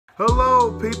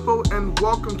Hello, people, and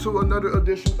welcome to another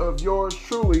edition of yours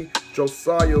truly,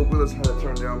 Josiah Willis. Had to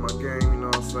turn down my game, you know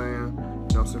what I'm saying?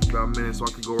 For about a minute so I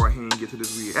could go right here and get to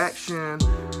this reaction.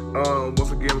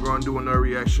 Once again, we're going to do another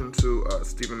reaction to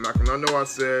Stephen Malcolm. I know I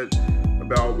said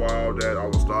about a while that I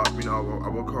will stop, I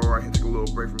will go right here and take a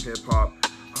little break from hip-hop.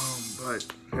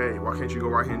 But, hey, why can't you go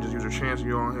right here and just use your chance and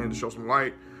go on here and show some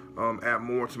light? Add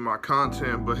more to my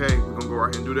content, but hey, we're gonna go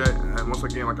right here and do that. And once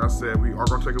again, like I said, we are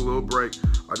gonna take a little break.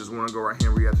 I just want to go right here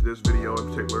and react to this video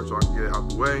in particular so I can get it out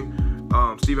the way.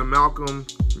 Stephen Malcolm,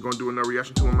 we're gonna do another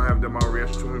reaction to him. I haven't done my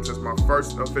reaction to him since my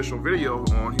first official video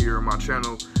on here on my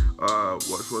channel,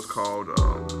 which was called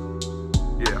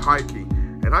High Key.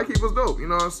 And High Key was dope, you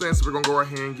know what I'm saying? So we're gonna go right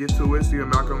here and get to it. Stephen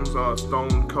Malcolm's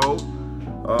Stone Cold.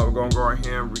 We're gonna go right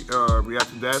here and react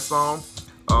to that song.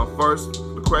 First,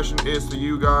 the question is to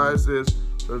you guys is,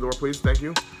 the door please, thank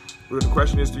you. The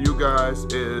question is to you guys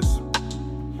is,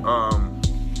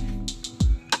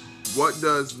 what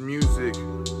does music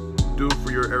do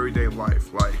for your everyday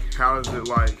life? Like, how does it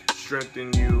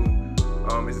strengthen you?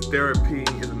 Is it therapy?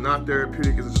 Is it not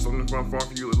therapeutic? Is it just something fun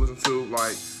for you to listen to?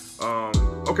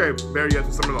 Okay, better yet,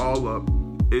 to sum it all up,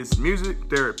 is music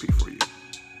therapy for you?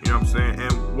 You know what I'm saying?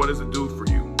 And what does it do for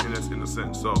you in a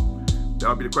sense? So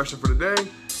that'll be the question for today.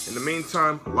 In the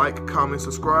meantime, like, comment,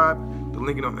 subscribe. The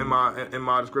link in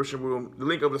my description the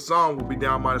link of the song will be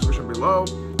down in my description below.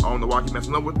 I don't know why I keep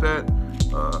messing up with that.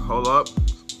 Hold up.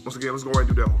 Once again, let's go right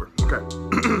and do that over. Okay.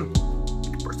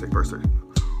 First take.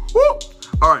 Woo!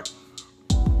 Alright.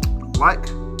 Like,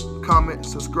 comment,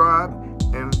 subscribe,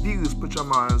 and views. Put your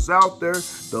minds out there.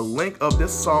 The link of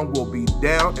this song will be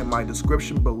down in my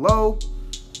description below.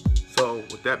 So,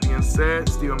 with that being said,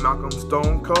 Stephen Malcolm,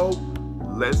 Stone Cold,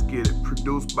 let's get it.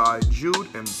 Produced by Jude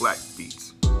and Black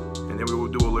Beats. And then we will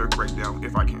do a lyric breakdown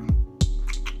if I can.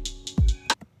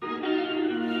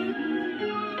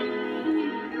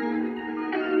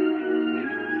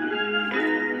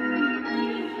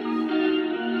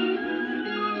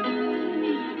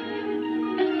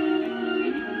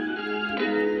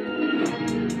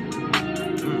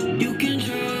 You can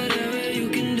try whatever you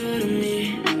can do to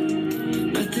me.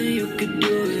 Nothing you could do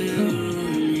it.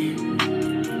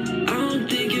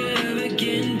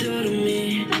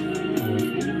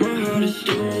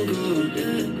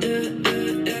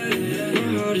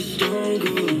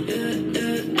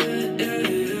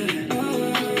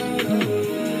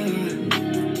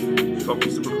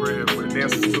 Super creative with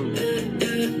dances too.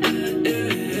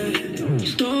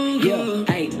 Yeah,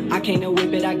 hey, I can't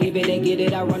whip it, I give it and get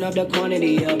it, I run up the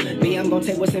quantity up. Me, I'm gonna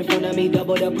take what's in front of me,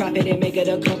 double the profit and make it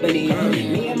a company.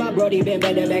 Me and my brody been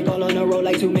better back all on the road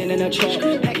like two men in a truck.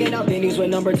 Packing out pennies with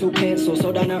number 2 pencils,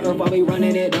 so down to earth while we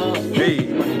running it up. Hey.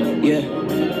 Yeah,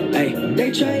 hey,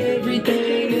 they try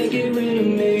everything to get rid of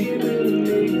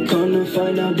me. Come to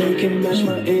find out they can match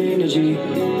my energy.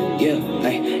 Yeah,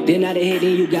 hey, then out of here,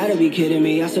 then you gotta be kidding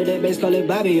me. I saw that bass, call it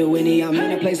Bobby or Winnie. I'm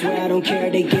in a place where I don't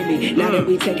care, they give me. Now that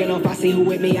we taking off, I see who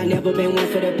with me. I never been one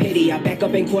for the pity. I back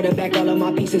up and quarterback all of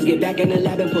my pieces. Get back in the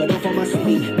lab and put off on my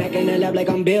city. Back in the lab like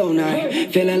I'm Bill Nye.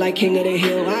 Feeling like king of the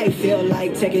hill. I feel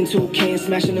like taking 2 cans,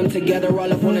 smashing them together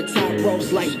all up on the top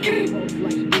ropes like.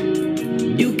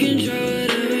 You can try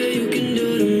whatever you can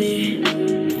do to me.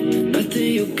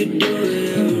 Nothing you could do it.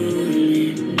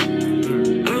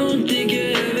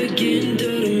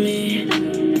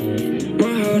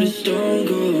 Stone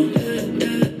cold. My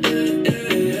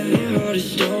heart is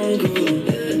stone cold.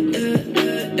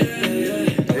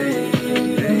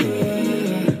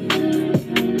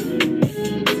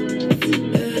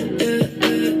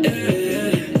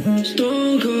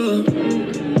 Stone cold.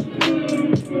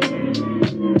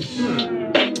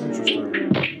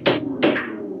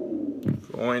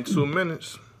 Only 2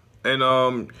 minutes. And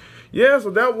yeah, so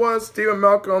that was Stephen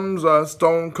Malcolm's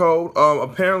Stone Cold.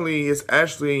 Apparently it's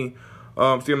actually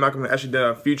Stephen Malcolm actually did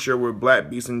a feature with Black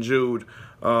Beats and Jude,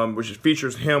 which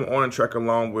features him on a track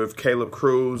along with Caleb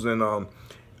Cruz and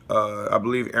I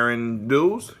believe Aaron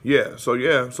Dews. Yeah, but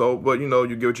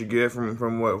you get what you get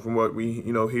from what we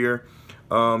hear.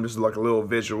 This is like a little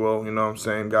visual, you know what I'm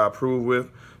saying, got approved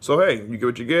with. So hey, you get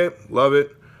what you get, love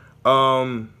it.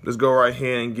 Let's go right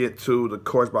here and get to the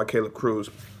chorus by Caleb Cruz.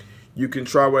 You can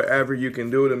try whatever you can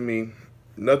do to me,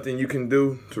 nothing you can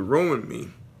do to ruin me.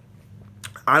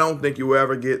 I don't think you're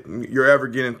ever getting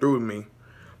through to me.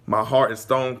 My heart is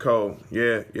stone cold.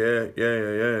 Yeah.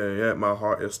 My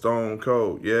heart is stone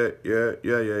cold. Yeah.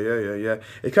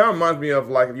 It kind of reminds me of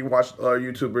like if you watch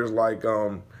YouTubers like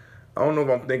I don't know if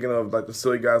I'm thinking of like the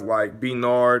silly guys like B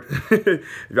Nard. If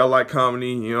y'all like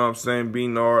comedy, you know what I'm saying, B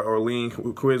Nard or Lean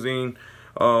Cuisine.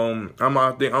 I don't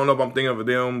know if I'm thinking of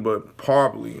them, but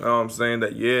probably. I'm saying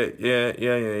that,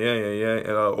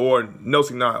 or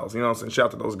Nosy Niles, you know what I'm saying? Shout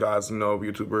out to those guys, you know,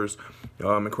 YouTubers,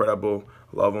 incredible,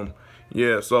 love them.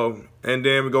 Yeah, so, and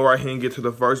then we go right here and get to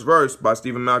the first verse by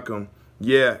Stephen Malcolm.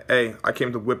 Yeah, hey, I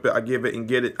came to whip it, I give it and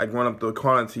get it, I run up the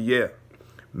quantity, yeah.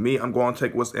 Me, I'm going to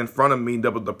take what's in front of me,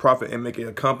 double the profit, and make it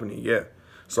a company, yeah.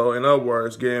 So, in other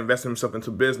words, investing himself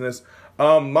into business.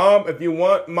 Mom, if you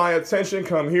want my attention,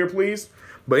 come here, please.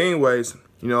 But anyways,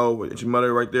 you know, it's your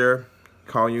mother right there,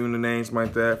 calling you in the names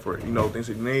like that for, you know, things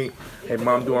that you need. Hey,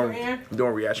 Mom, doing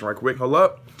reaction right quick. Hold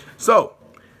up. So,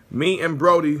 me and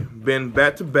Brody been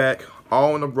back to back,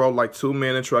 all in a row, like 2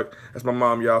 men in a truck. That's my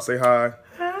mom, y'all. Say hi.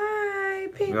 Hi,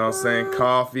 people. You know what I'm saying?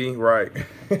 Coffee, right.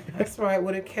 That's right,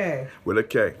 with a K. With a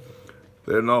K.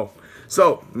 They don't know.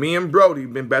 So, me and Brody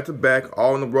been back to back,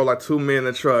 all in a row, like 2 men in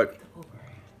a truck.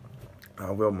 I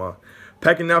will, Mom.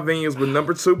 Packing out venues with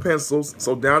number 2 pencils,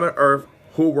 so down to earth,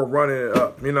 who were running it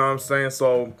up. You know what I'm saying?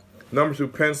 So, number 2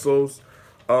 pencils,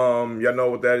 y'all know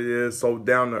what that is. So,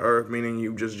 down to earth, meaning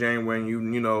you just genuine, you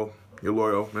know, you're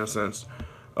loyal, in a sense.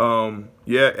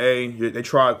 Yeah, they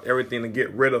tried everything to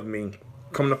get rid of me.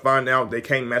 Come to find out, they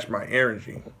can't match my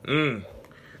energy.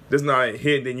 This not a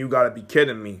hit, then you gotta be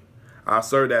kidding me. I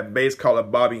serve that bass, call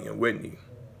it Bobby and Whitney.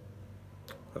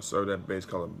 I serve that bass,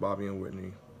 call it Bobby and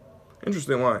Whitney.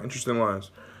 Interesting line, interesting lines.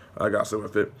 I got to sit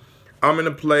with it. I'm in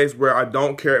a place where I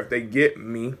don't care if they get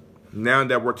me. Now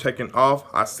that we're taking off,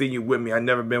 I see you with me. I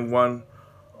never been one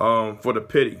for the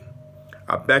pity.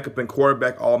 I back up and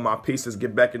quarterback all my pieces,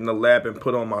 get back in the lab and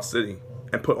put on my city.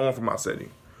 And put on for my city.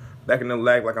 Back in the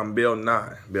lab like I'm Bill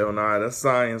Nye. Bill Nye, the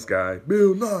science guy.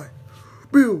 Bill Nye.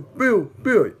 Bill.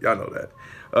 Y'all know that.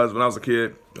 When I was a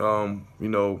kid, you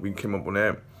know, we came up on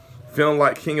that. Feeling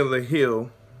like King of the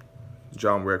Hill.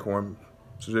 John Redcorn,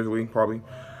 specifically, probably.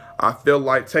 I feel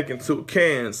like taking 2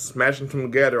 cans, smashing them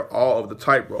together, all of the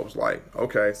tightropes. Like,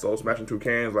 okay, so smashing 2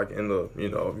 cans, like in the, you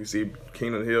know, if you see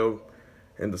King of the Hill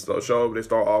in the show, they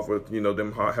start off with, you know,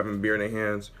 them having beer in their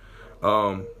hands.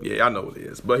 Yeah, I know what it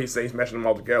is. But he's saying smashing them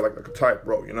all together like a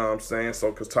tightrope, you know what I'm saying?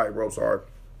 So, because tightropes are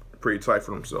pretty tight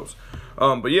for themselves.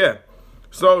 But yeah,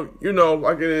 so, you know,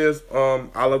 like it is,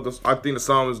 I love this. I think the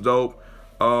song is dope.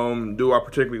 Do I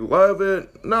particularly love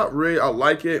it? Not really. I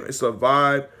like it. It's a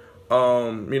vibe.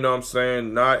 You know what I'm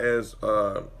saying? Not as,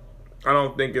 I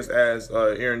don't think it's as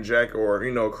Aaron Jack or,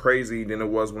 you know, crazy than it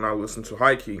was when I listened to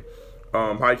High Key.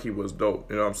 High Key was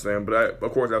dope, you know what I'm saying? But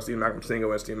of course, I've seen Malcolm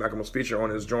single and Steve Malcolm's feature on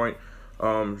his joint.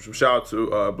 Shout out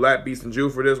to Black Beast and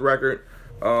Jew for this record.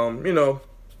 You know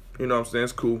what I'm saying?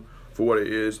 It's cool for what it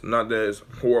is. Not that it's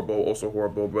horrible, also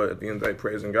horrible, but at the end of the day,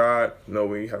 praising God. You know,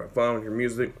 we having fun with your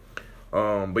music.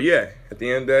 But yeah, at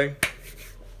the end of the day,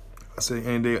 I say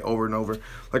any day over and over.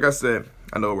 Like I said,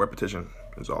 I know repetition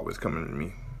is always coming to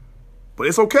me. But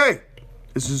it's okay.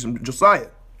 It's just Josiah.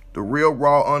 The real,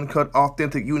 raw, uncut,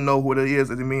 authentic, you know what it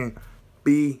is. I mean,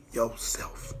 be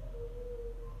yourself.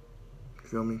 You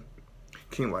feel me?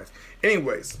 King Life.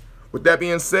 Anyways, with that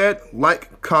being said,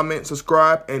 like, comment,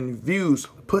 subscribe, and views.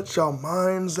 Put your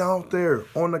minds out there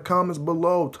on the comments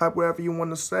below. Type whatever you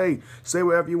want to say. Say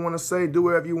whatever you want to say. Do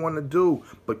whatever you want to do.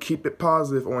 But keep it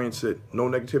positive oriented. No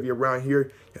negativity around here.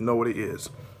 You know what it is.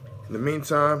 In the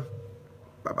meantime,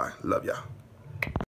 bye-bye. Love y'all.